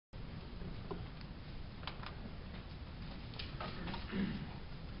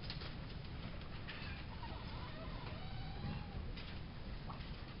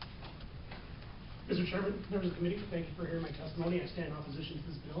Mr. Chairman, members of the committee, thank you for hearing my testimony. I stand in opposition to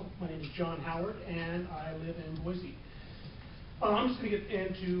this bill. My name is John Howard, and I live in Boise. I'm just going to get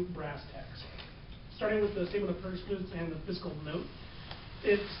into brass tacks. Starting with the statement of purposes and the fiscal note,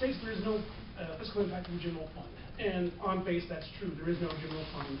 it states there is no fiscal impact of the general fund. And on face, that's true. There is no general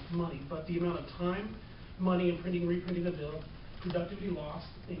fund money, but the amount of time, money, and printing, reprinting the bill, productivity lost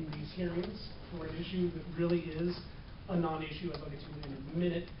in these hearings for an issue that really is a non-issue, as I'll get to in a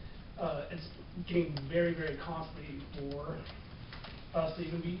minute. It's getting very, very costly for us to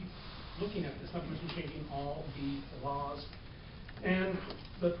even be looking at this, not to mention changing all the laws and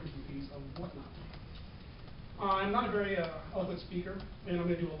the printing fees of whatnot. I'm not a very eloquent speaker, and I'm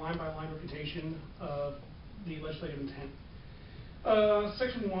going to do a line-by-line refutation of the legislative intent.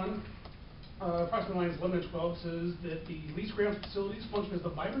 Section 1, approximately lines 11 and 12, says that the leased grounds facilities function as the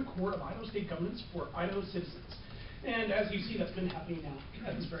vibrant core of Idaho state governance for Idaho citizens. And as you see, that's been happening now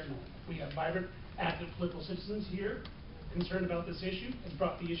at this very moment. We have vibrant, active political citizens here concerned about this issue, and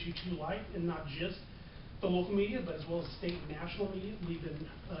brought the issue to light, and not just the local media, but as well as state and national media. We've been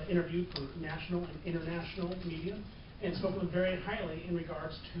interviewed for national and international media, and spoken very highly in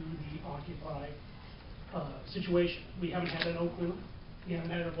regards to the Occupy situation. We haven't had it in Oakland, we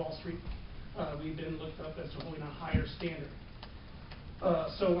haven't had it in Wall Street. We've been looked up as to holding a higher standard.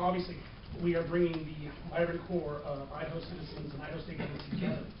 So obviously, we are bringing the vibrant core of Idaho citizens and Idaho state government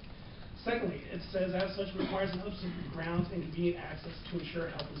together. Secondly, it says as such requires an absolute grounds and convenient access to ensure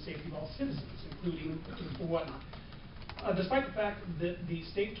health and safety of all citizens, including whatnot. Despite the fact that the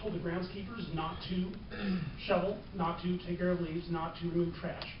state told the groundskeepers not to shovel, not to take care of leaves, not to remove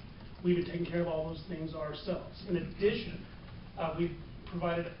trash, we've been taking care of all those things ourselves. In addition, we've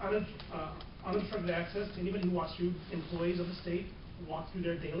provided unobstructed access to anybody who walks through. Employees of the state walk through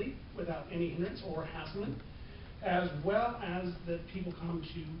there daily without any hindrance or hassling, as well as that people come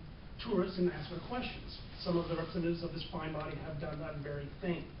to tourists and ask their questions. Some of the representatives of this fine body have done that very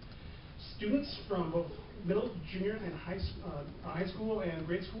thing. Students from both middle, junior, and high school and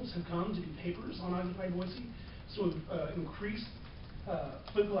grade schools have come to do papers on Occupy Boise, so we've increased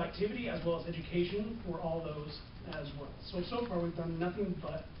political activity as well as education for all those as well. So far we've done nothing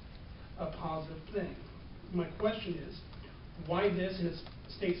but a positive thing. My question is, why this, and it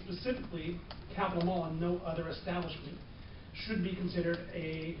states specifically Capitol Mall and no other establishment, should be considered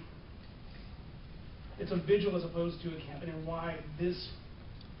it's a vigil as opposed to a cabin, and why this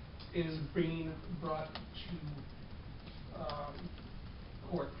is being brought to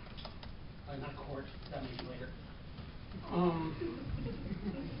court. Not court, that may be later.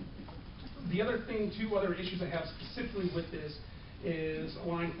 The other thing, two other issues I have specifically with this is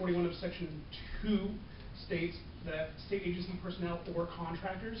line 41 of section 2 states that state agency personnel or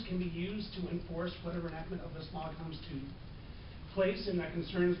contractors can be used to enforce whatever enactment of this law comes to place, and that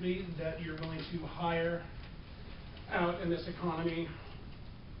concerns me that you're going to hire out in this economy.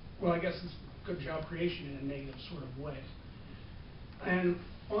 Well, I guess it's good job creation in a negative sort of way. And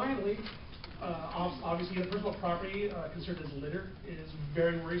finally, obviously the personal property considered as litter is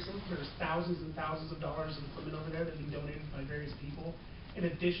very worrisome. There's thousands and thousands of dollars in equipment over there that have been donated by various people, in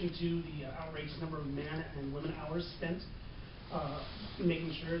addition to the outrageous number of man and women hours spent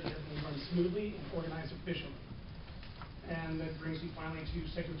making sure that everything runs smoothly and organized efficiently. And that brings me finally to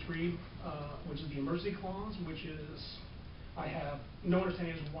section 3, which is the emergency clause, which is, I have no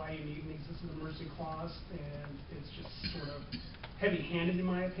understanding as to why you need an existing emergency clause, and it's just sort of heavy-handed in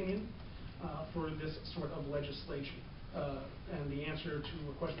my opinion for this sort of legislation. And the answer to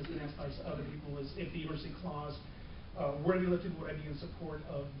a question that's been asked by other people is, if the emergency clause were to be lifted, would I be in support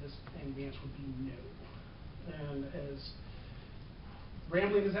of this? And the answer would be no. And as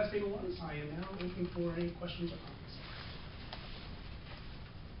rambling as that statement was, I am now looking for any questions or comments.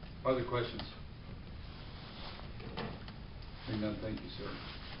 Other questions? Hearing none, thank you, sir.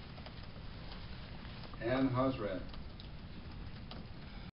 Ann Hosrat.